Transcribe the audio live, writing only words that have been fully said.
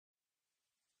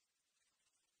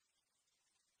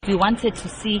We wanted to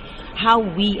see how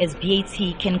we as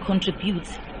BAT can contribute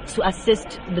to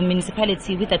assist the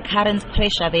municipality with the current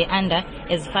pressure they're under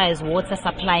as far as water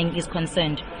supplying is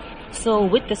concerned. So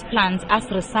with this plant, us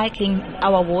recycling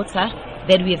our water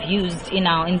that we have used in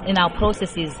our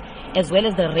processes, as well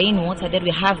as the rainwater that we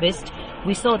harvest,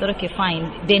 we saw that, okay,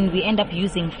 fine, then we end up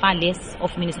using far less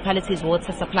of municipality's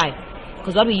water supply.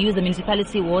 Because what we use the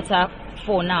municipality water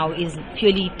for now is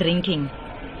purely drinking.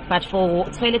 But for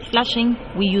toilet flushing,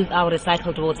 we use our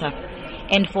recycled water.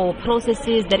 And for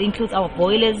processes, that includes our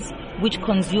boilers, which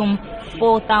consume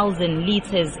 4,000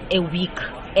 liters a week.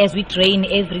 As we drain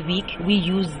every week, we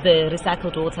use the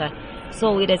recycled water.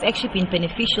 So it has actually been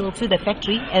beneficial to the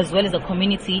factory as well as the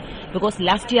community, because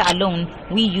last year alone,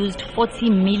 we used 40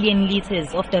 million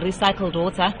liters of the recycled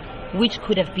water, which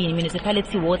could have been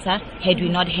municipality water had we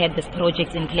not had this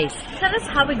project in place. Tell us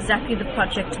how exactly the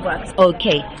project works.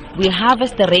 Okay, we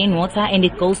harvest the rainwater and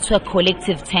it goes to a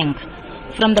collective tank.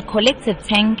 From the collective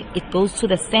tank, it goes to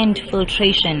the sand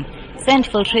filtration. Sand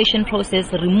filtration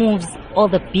process removes all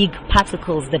the big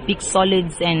particles, the big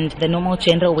solids and the normal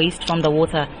general waste from the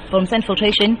water. From sand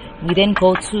filtration, we then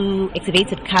go to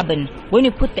activated carbon. When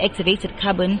you put the activated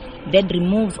carbon, that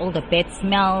removes all the bad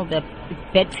smell, the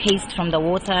bad taste from the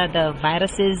water, the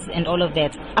viruses and all of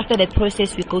that. After that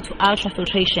process, we go to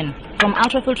ultrafiltration. From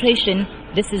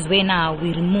ultrafiltration, this is where now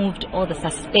we removed all the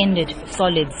suspended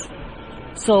solids.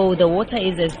 So the water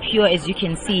is as pure as you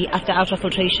can see after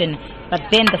ultrafiltration. But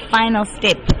then the final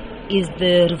step is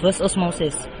the reverse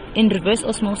osmosis. In reverse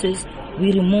osmosis,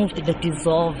 we removed the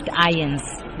dissolved ions.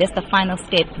 That's the final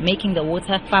step, making the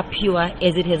water far pure,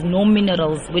 as it has no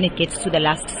minerals when it gets to the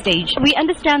last stage. We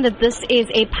understand that this is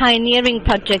a pioneering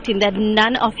project in that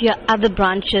none of your other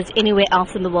branches anywhere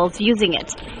else in the world is using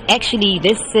it. Actually,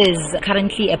 this is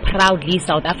currently a proudly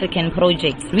South African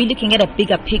project. We're looking at a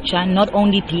bigger picture, not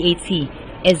only BAT,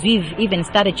 as we've even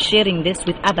started sharing this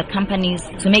with other companies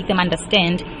to make them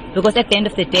understand, because at the end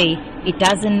of the day, it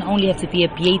doesn't only have to be a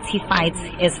BAT fight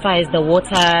as far as the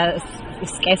water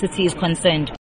scarcity is concerned.